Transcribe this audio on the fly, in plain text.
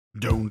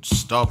Don't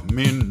stop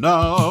me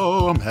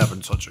now, I'm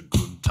having such a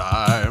good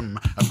time,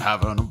 I'm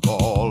having a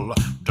ball.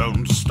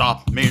 Don't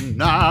stop me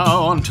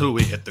now until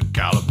we hit the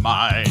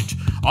Calamite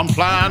on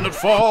Planet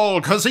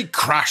Fall, 'cause he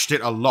crashed it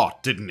a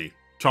lot, didn't he,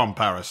 Tom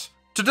Paris?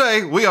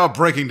 Today, we are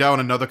breaking down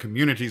another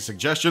community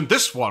suggestion,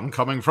 this one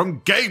coming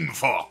from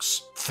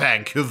GameFox.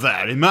 Thank you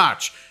very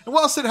much. And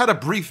whilst it had a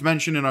brief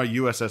mention in our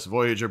USS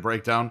Voyager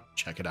breakdown,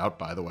 check it out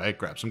by the way,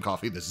 grab some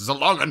coffee, this is a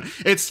long one.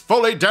 It's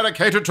fully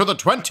dedicated to the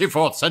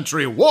 24th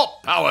century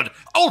warp-powered,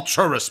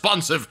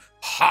 ultra-responsive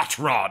hot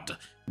rod.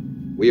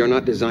 We are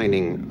not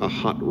designing a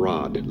hot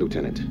rod,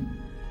 Lieutenant.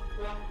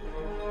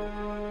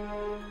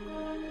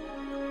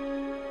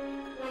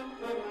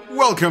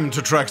 Welcome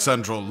to Trek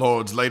Central,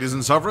 lords, ladies,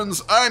 and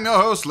sovereigns. I'm your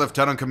host,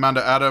 Lieutenant Commander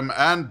Adam,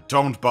 and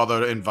don't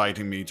bother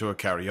inviting me to a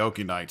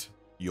karaoke night.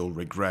 You'll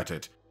regret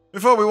it.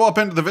 Before we warp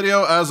into the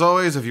video, as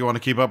always, if you want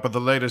to keep up with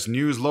the latest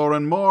news, lore,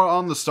 and more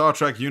on the Star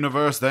Trek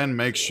universe, then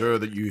make sure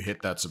that you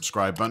hit that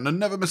subscribe button and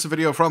never miss a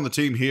video from the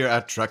team here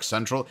at Trek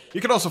Central. You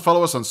can also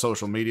follow us on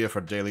social media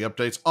for daily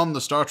updates on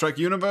the Star Trek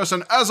universe,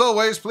 and as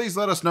always, please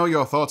let us know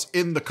your thoughts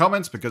in the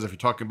comments, because if you're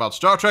talking about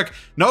Star Trek,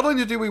 not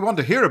only do we want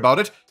to hear about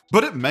it,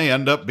 but it may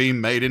end up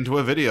being made into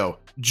a video.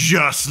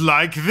 Just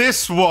like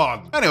this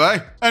one!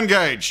 Anyway,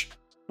 engage!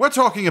 We're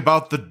talking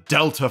about the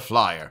Delta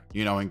Flyer,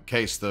 you know, in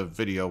case the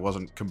video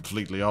wasn't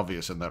completely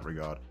obvious in that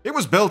regard. It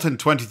was built in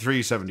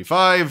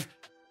 2375,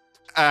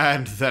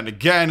 and then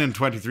again in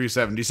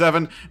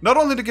 2377, not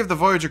only to give the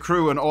Voyager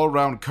crew an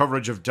all-round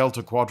coverage of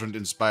Delta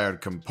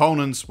Quadrant-inspired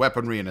components,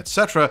 weaponry, and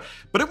etc.,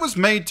 but it was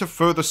made to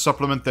further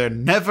supplement their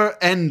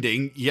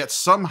never-ending, yet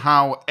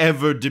somehow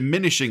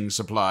ever-diminishing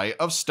supply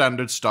of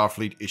standard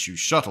Starfleet-issue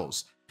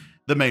shuttles.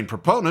 The main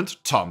proponent,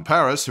 Tom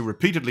Paris, who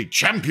repeatedly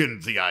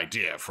championed the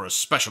idea for a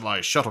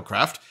specialized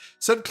shuttlecraft,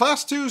 said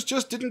Class 2s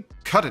just didn't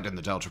cut it in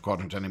the Delta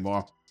Quadrant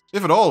anymore.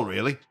 If at all,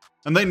 really.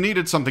 And they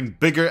needed something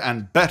bigger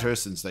and better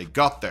since they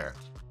got there.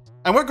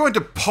 And we're going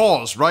to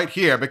pause right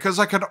here because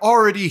I can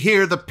already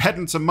hear the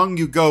pedants among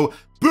you go,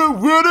 "But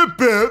what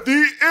about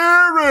the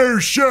Aero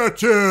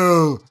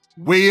Shuttle?"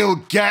 We'll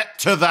get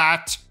to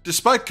that.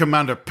 Despite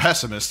Commander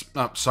Pessimist,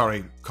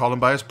 call him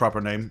by his proper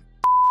name.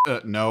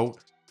 No.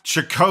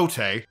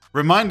 Chakotay,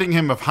 reminding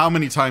him of how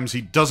many times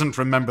he doesn't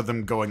remember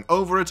them going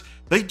over it,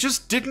 they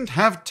just didn't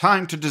have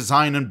time to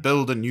design and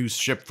build a new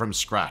ship from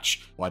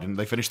scratch. Why didn't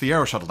they finish the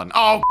Aero Shuttle then?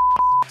 Oh,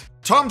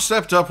 Tom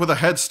stepped up with a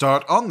head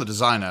start on the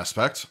design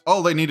aspect.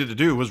 All they needed to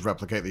do was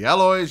replicate the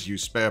alloys,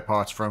 use spare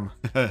parts from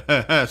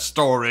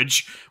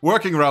storage,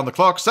 working around the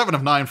clock, 7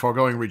 of 9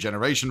 foregoing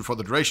regeneration for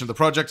the duration of the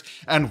project,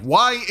 and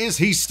why is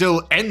he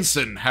still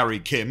Ensign Harry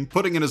Kim,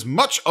 putting in as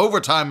much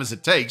overtime as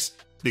it takes?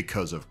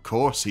 Because of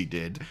course he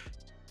did.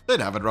 They'd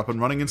have it up and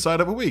running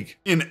inside of a week.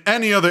 In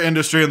any other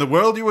industry in the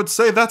world, you would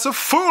say that's a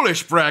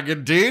foolish brag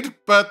indeed,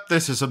 but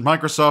this isn't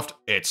Microsoft,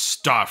 it's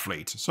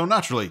Starfleet, so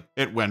naturally,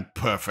 it went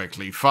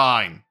perfectly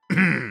fine.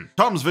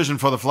 Tom's vision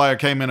for the flyer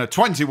came in at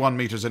 21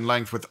 meters in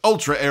length with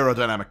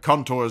ultra-aerodynamic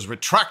contours,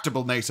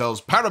 retractable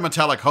nacelles,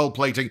 parametallic hull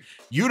plating,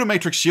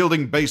 unimatrix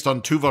shielding based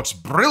on Tuvok's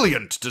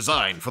brilliant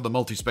design for the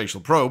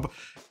multispatial probe,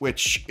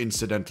 which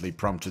incidentally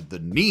prompted the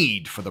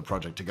need for the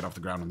project to get off the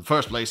ground in the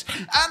first place,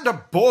 and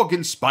a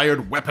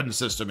Borg-inspired weapon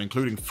system,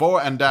 including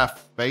fore and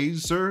aft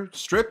phaser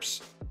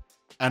strips,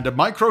 and a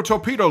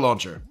micro-torpedo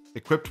launcher,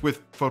 equipped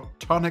with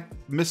photonic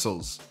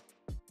missiles.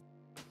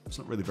 It's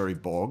not really very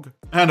Borg.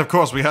 And of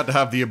course we had to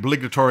have the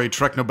obligatory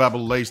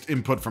Treknobabble-laced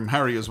input from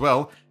Harry as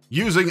well,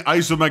 using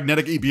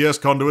isomagnetic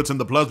EBS conduits in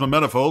the plasma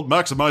manifold,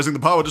 maximizing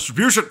the power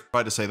distribution.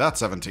 Try to say that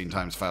 17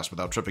 times fast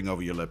without tripping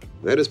over your lip.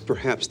 That is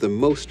perhaps the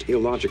most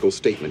illogical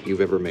statement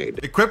you've ever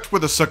made. Equipped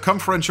with a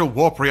circumferential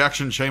warp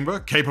reaction chamber,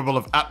 capable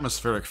of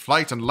atmospheric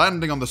flight and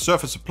landing on the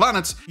surface of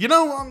planets, you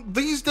know,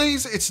 these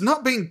days it's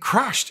not being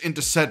crashed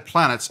into said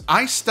planets.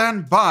 I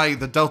stand by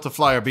the Delta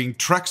Flyer being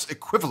Trek's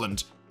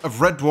equivalent of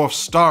Red Dwarf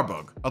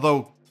Starbug.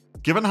 Although,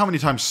 given how many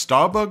times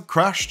Starbug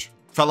crashed,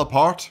 fell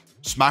apart,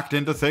 smacked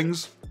into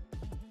things,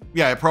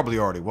 yeah, it probably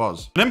already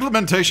was. An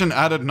implementation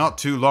added not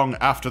too long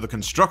after the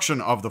construction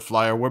of the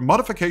flyer were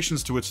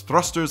modifications to its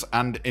thrusters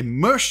and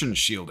immersion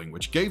shielding,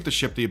 which gave the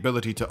ship the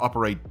ability to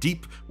operate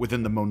deep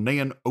within the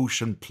Monaean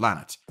Ocean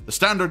planet. The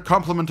standard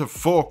complement of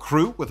 4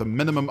 crew with a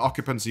minimum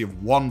occupancy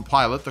of 1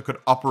 pilot that could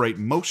operate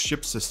most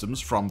ship systems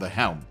from the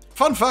helm.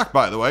 Fun fact,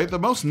 by the way, the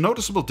most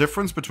noticeable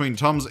difference between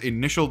Tom's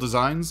initial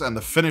designs and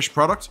the finished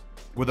product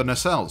were the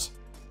nacelles.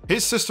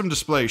 His system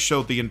display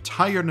showed the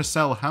entire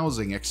nacelle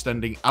housing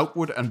extending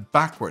outward and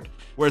backward,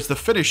 whereas the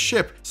finished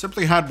ship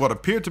simply had what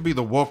appeared to be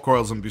the warp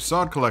coils and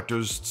Bussard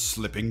collectors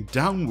slipping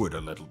downward a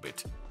little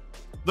bit.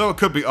 Though it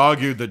could be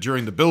argued that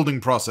during the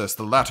building process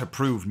the latter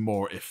proved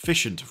more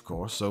efficient, of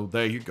course, so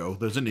there you go,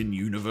 there's an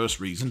in-universe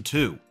reason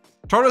too.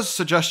 Torres'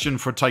 suggestion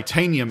for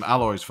titanium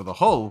alloys for the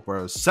hull,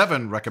 whereas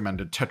Seven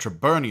recommended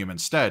tetraburnium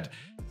instead,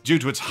 due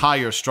to its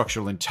higher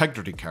structural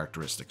integrity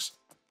characteristics.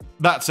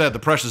 That said, the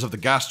pressures of the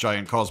gas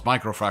giant caused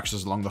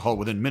microfractures along the hull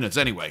within minutes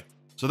anyway,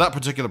 so that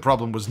particular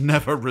problem was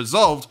never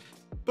resolved,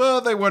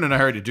 but they weren't in a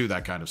hurry to do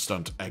that kind of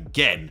stunt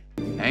again.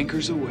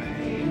 Anchors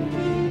away.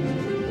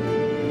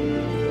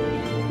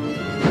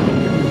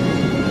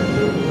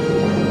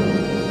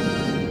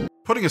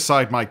 Putting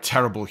aside my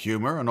terrible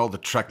humor and all the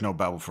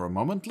technobabble for a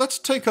moment, let's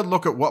take a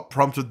look at what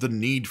prompted the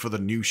need for the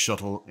new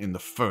shuttle in the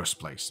first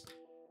place.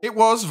 It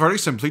was, very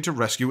simply, to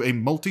rescue a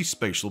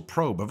multi-spatial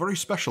probe, a very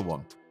special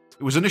one.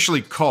 It was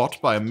initially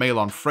caught by a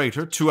Malon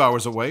freighter 2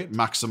 hours away at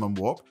maximum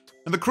warp,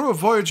 and the crew of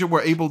Voyager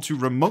were able to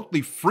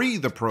remotely free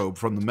the probe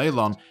from the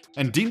Malon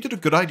and deemed it a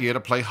good idea to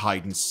play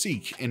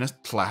hide-and-seek in a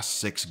Class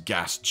 6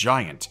 gas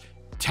giant,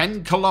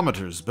 10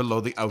 kilometers below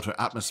the outer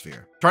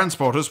atmosphere.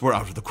 Transporters were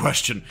out of the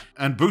question,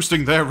 and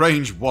boosting their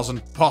range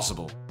wasn't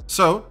possible.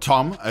 So,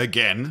 Tom,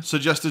 again,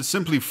 suggested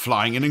simply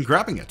flying in and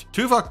grabbing it.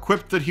 Tuvok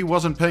quipped that he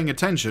wasn't paying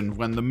attention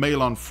when the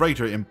Malon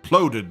freighter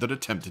imploded that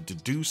attempted to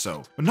do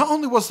so. But not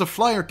only was the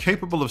flyer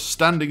capable of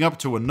standing up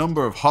to a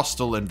number of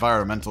hostile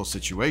environmental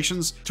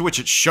situations, to which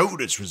it showed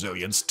its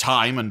resilience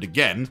time and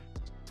again,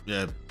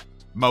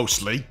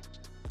 mostly,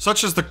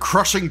 such as the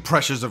crushing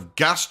pressures of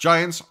gas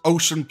giants,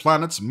 ocean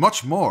planets,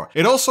 much more.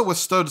 It also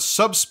withstood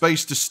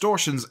subspace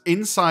distortions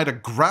inside a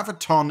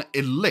graviton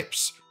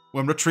ellipse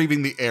when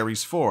retrieving the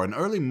Ares 4, an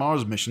early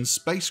Mars mission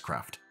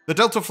spacecraft. The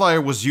Delta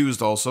Flyer was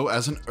used also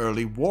as an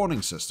early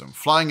warning system,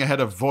 flying ahead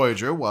of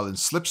Voyager while in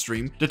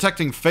slipstream,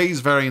 detecting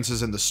phase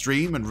variances in the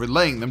stream and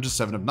relaying them to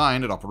 7 of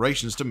 9 at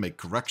operations to make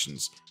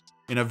corrections.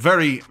 In a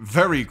very,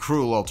 very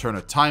cruel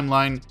alternate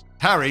timeline,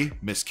 Harry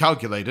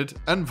miscalculated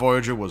and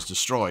Voyager was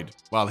destroyed,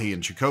 while he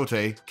and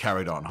Chakotay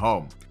carried on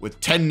home.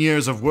 With 10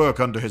 years of work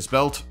under his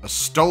belt, a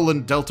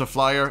stolen Delta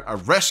Flyer, a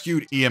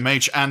rescued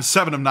EMH, and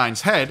 7 of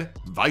 9's head,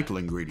 vital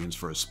ingredients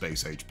for a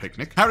space-age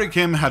picnic, Harry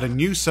Kim had a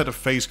new set of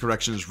phase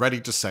corrections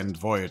ready to send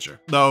Voyager.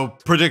 Though,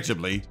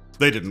 predictably,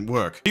 they didn't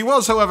work. He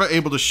was, however,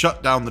 able to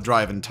shut down the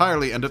drive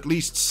entirely and at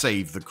least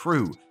save the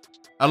crew.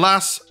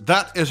 Alas,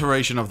 that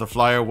iteration of the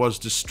Flyer was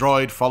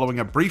destroyed following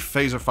a brief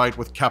phaser fight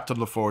with Captain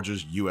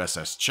LaForge's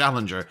USS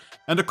Challenger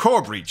and a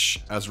core breach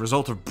as a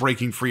result of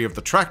breaking free of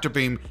the tractor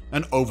beam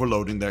and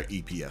overloading their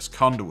EPS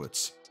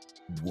conduits.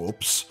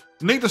 Whoops.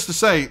 Needless to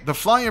say, the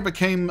Flyer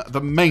became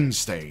the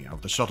mainstay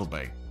of the shuttle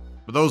bay.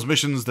 For those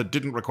missions that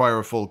didn't require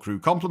a full crew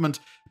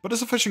complement, but a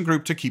sufficient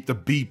group to keep the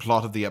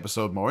B-plot of the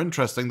episode more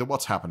interesting than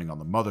what's happening on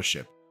the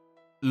mothership.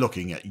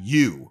 Looking at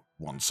you,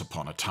 once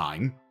upon a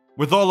time.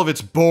 With all of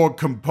its Borg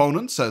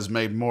components, as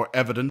made more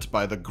evident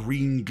by the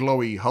green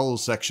glowy hull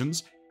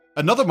sections,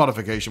 another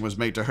modification was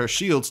made to her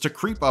shields to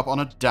creep up on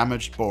a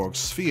damaged Borg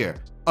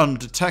sphere,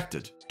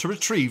 undetected, to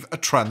retrieve a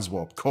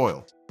transwarp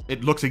coil.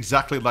 It looked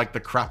exactly like the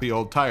crappy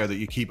old tire that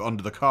you keep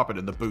under the carpet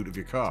in the boot of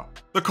your car.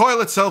 The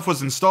coil itself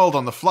was installed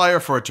on the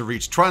Flyer for it to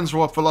reach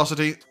transwarp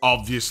velocity,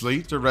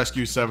 obviously to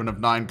rescue 7 of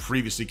 9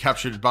 previously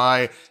captured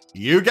by,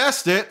 you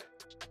guessed it,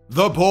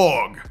 the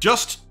Borg.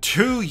 Just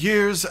 2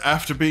 years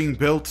after being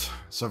built,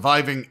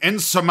 surviving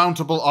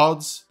insurmountable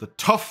odds, the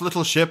tough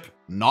little ship,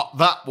 not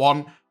that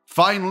one,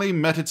 finally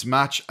met its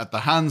match at the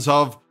hands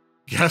of,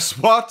 guess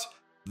what?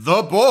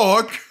 The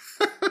Borg!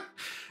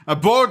 A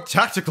Borg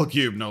tactical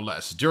cube, no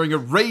less, during a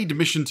raid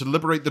mission to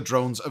liberate the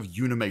drones of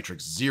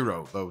Unimatrix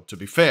Zero, though to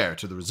be fair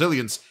to the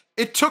resilience,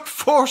 it took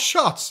 4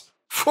 shots!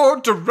 4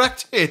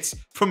 direct hits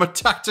from a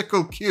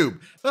tactical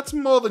cube. That's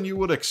more than you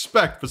would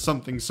expect for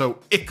something so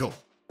ickle.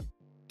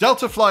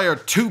 Delta Flyer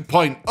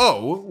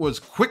 2.0 was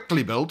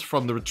quickly built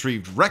from the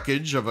retrieved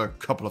wreckage of a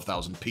couple of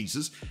thousand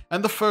pieces,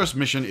 and the first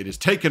mission it is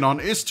taken on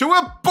is to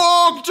a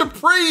Borg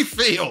debris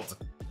field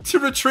to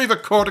retrieve a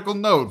cortical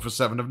node for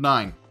 7 of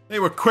 9. They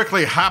were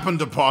quickly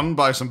happened upon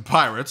by some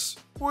pirates,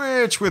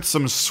 which with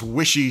some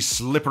swishy,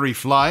 slippery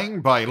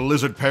flying by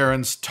lizard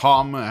parents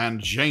Tom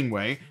and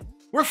Janeway,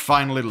 were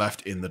finally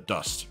left in the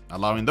dust,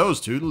 allowing those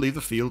two to leave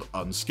the field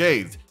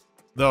unscathed.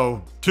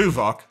 Though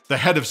Tuvok, the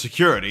head of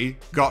security,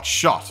 got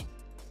shot.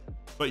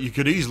 But you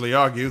could easily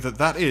argue that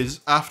that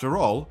is, after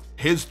all,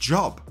 his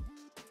job.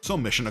 So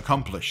mission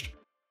accomplished.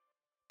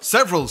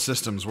 Several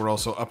systems were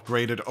also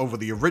upgraded over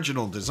the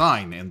original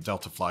design in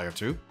Delta Flyer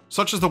 2,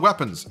 such as the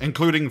weapons,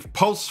 including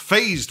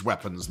pulse-phased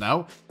weapons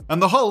now,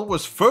 and the hull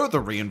was further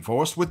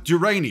reinforced with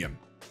duranium.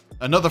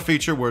 Another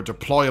feature were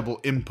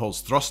deployable impulse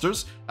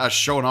thrusters, as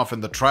shown off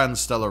in the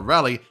Transstellar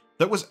Rally,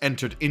 that was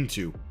entered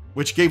into,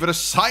 which gave it a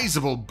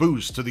sizable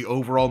boost to the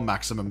overall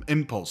maximum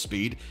impulse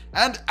speed,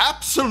 and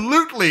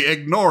absolutely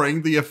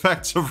ignoring the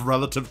effects of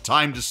relative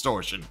time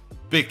distortion.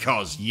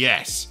 Because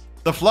yes,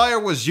 the Flyer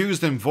was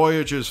used in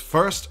Voyager's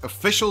first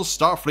official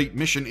Starfleet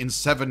mission in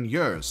 7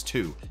 years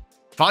too,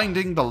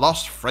 finding the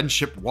lost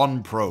Friendship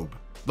 1 probe.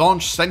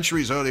 Launched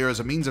centuries earlier as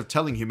a means of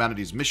telling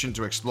humanity's mission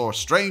to explore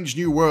strange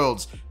new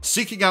worlds,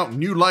 seeking out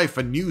new life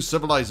and new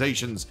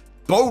civilizations,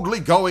 boldly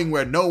going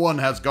where no one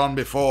has gone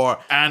before,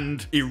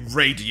 and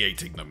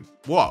irradiating them.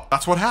 What?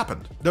 That's what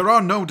happened. There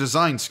are no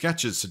design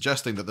sketches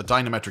suggesting that the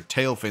dynametric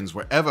tail fins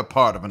were ever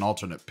part of an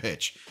alternate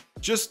pitch.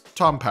 Just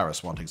Tom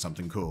Paris wanting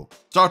something cool.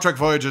 Star Trek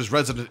Voyager's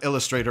resident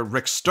illustrator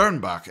Rick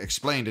Sternbach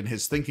explained in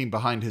his thinking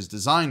behind his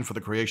design for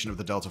the creation of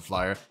the Delta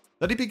Flyer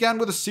that he began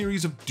with a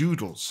series of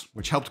doodles,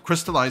 which helped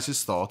crystallize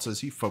his thoughts as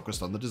he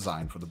focused on the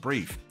design for the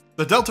brief.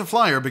 The Delta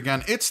Flyer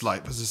began its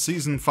life as a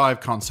Season 5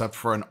 concept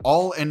for an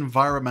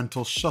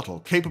all-environmental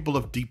shuttle capable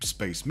of deep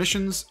space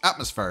missions,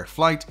 atmospheric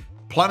flight,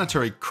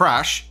 planetary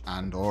crash,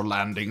 and/or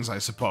landings, I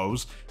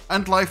suppose,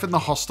 and life in the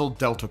hostile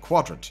Delta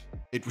Quadrant.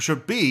 It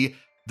should be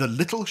the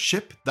little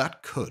ship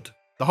that could.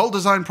 The whole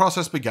design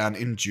process began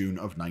in June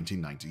of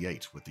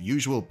 1998, with the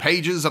usual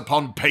pages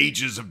upon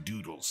pages of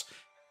doodles.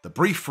 The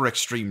brief for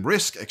Extreme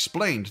Risk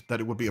explained that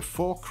it would be a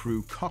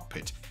 4-crew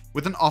cockpit,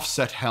 with an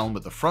offset helm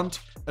at the front,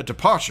 a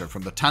departure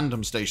from the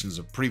tandem stations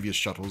of previous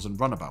shuttles and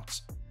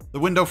runabouts. The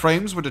window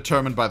frames were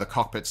determined by the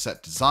cockpit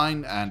set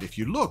design, and if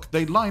you look,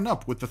 they line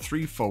up with the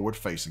 3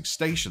 forward-facing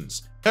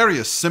stations.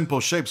 Various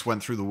simple shapes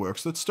went through the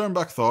works that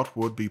Sternbach thought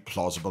would be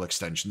plausible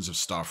extensions of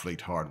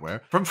Starfleet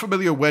hardware, from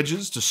familiar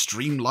wedges to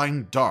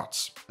streamlined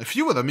darts. A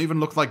few of them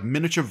even looked like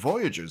miniature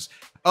Voyagers,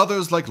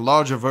 others like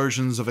larger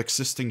versions of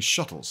existing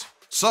shuttles.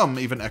 Some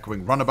even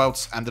echoing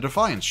runabouts and the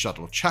Defiance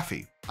shuttle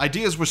Chaffee.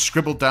 Ideas were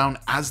scribbled down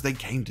as they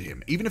came to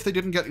him, even if they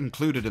didn't get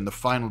included in the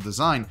final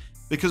design,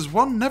 because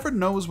one never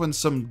knows when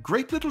some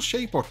great little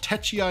shape or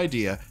tetchy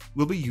idea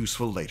will be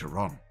useful later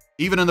on.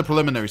 Even in the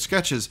preliminary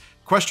sketches,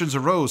 questions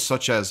arose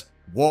such as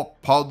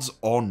warp pods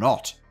or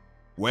not,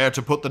 where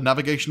to put the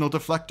navigational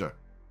deflector,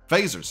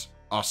 phasers,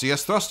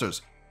 RCS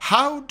thrusters,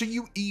 how do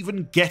you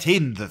even get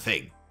in the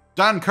thing?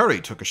 Dan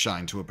Curry took a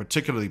shine to a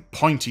particularly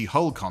pointy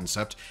hull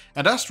concept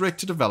and asked Rick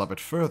to develop it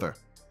further.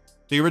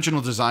 The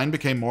original design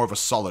became more of a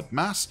solid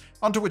mass,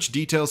 onto which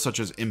details such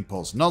as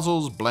impulse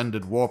nozzles,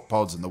 blended warp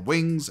pods in the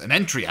wings, an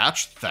entry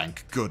hatch,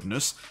 thank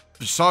goodness,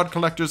 facade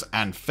collectors,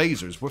 and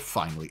phasers were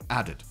finally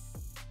added.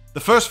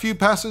 The first few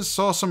passes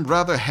saw some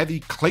rather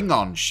heavy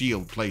Klingon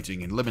shield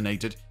plating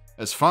eliminated,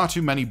 as far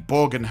too many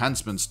Borg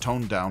enhancements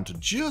toned down to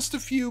just a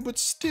few but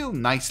still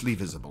nicely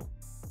visible.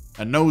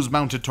 A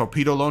nose-mounted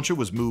torpedo launcher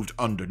was moved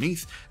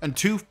underneath, and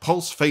 2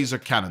 pulse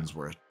phaser cannons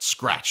were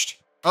scratched.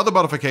 Other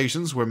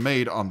modifications were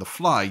made on the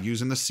fly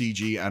using the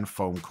CG and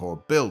foam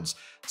core builds,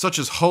 such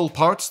as hull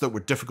parts that were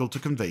difficult to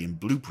convey in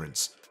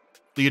blueprints.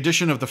 The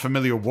addition of the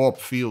familiar warp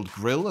field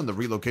grille and the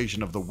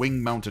relocation of the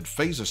wing-mounted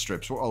phaser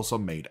strips were also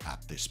made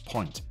at this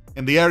point.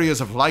 In the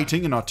areas of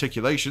lighting and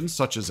articulation,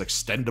 such as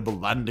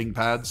extendable landing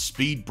pads,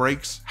 speed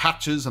brakes,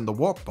 hatches, and the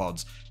warp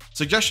pods,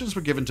 suggestions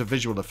were given to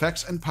visual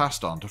effects and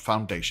passed on to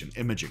Foundation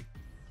imaging.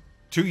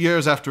 2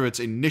 years after its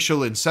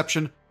initial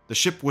inception, the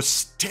ship was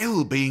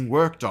still being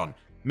worked on,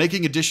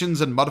 making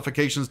additions and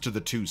modifications to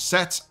the 2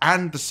 sets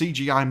and the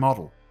CGI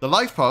model. The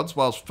life pods,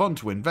 whilst fun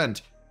to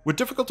invent, were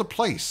difficult to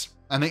place,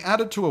 and they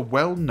added to a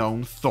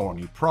well-known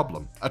thorny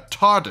problem, a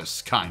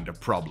TARDIS kind of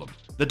problem.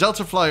 The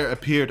Delta Flyer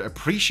appeared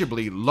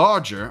appreciably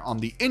larger on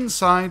the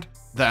inside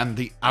than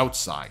the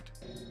outside.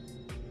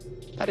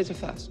 That is a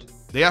first.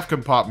 The aft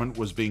compartment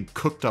was being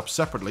cooked up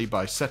separately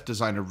by set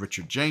designer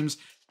Richard James,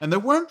 and there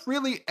weren't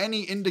really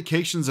any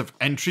indications of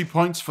entry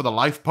points for the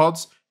life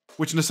pods,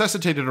 which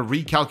necessitated a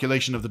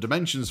recalculation of the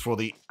dimensions for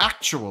the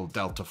actual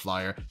Delta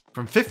Flyer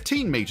from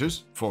 15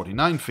 meters,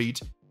 49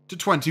 feet, to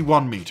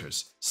 21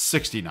 meters,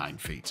 69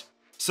 feet.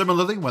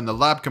 Similarly, when the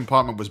lab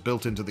compartment was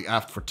built into the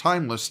aft for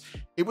Timeless,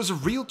 it was a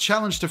real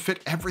challenge to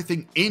fit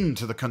everything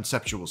into the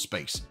conceptual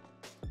space.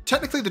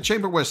 Technically, the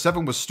chamber where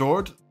 7 was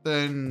stored,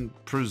 then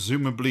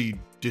presumably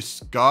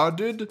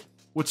discarded,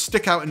 would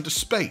stick out into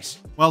space,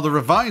 while the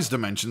revised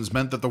dimensions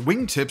meant that the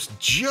wingtips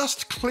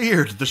just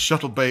cleared the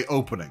shuttle bay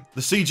opening.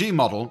 The CG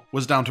model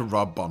was down to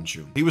Rob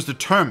Bonjour. He was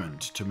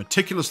determined to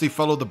meticulously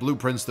follow the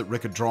blueprints that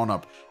Rick had drawn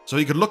up, so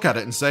he could look at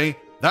it and say,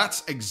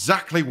 "That's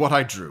exactly what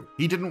I drew."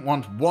 He didn't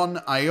want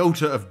one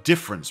iota of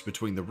difference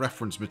between the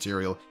reference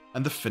material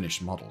and the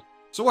finished model.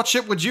 So what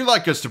ship would you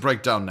like us to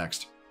break down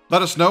next?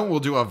 Let us know, we'll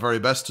do our very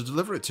best to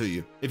deliver it to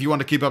you. If you want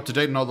to keep up to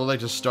date on all the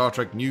latest Star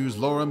Trek news,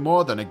 lore, and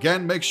more, then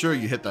again, make sure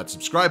you hit that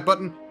subscribe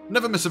button.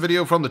 Never miss a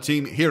video from the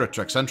team here at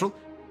Trek Central.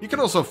 You can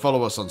also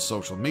follow us on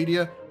social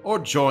media or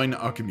join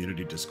our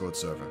community Discord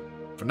server.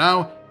 For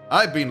now,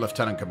 I've been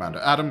Lieutenant Commander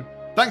Adam.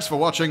 Thanks for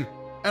watching,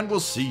 and we'll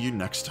see you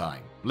next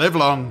time. Live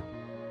long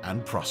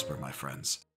and prosper, my friends.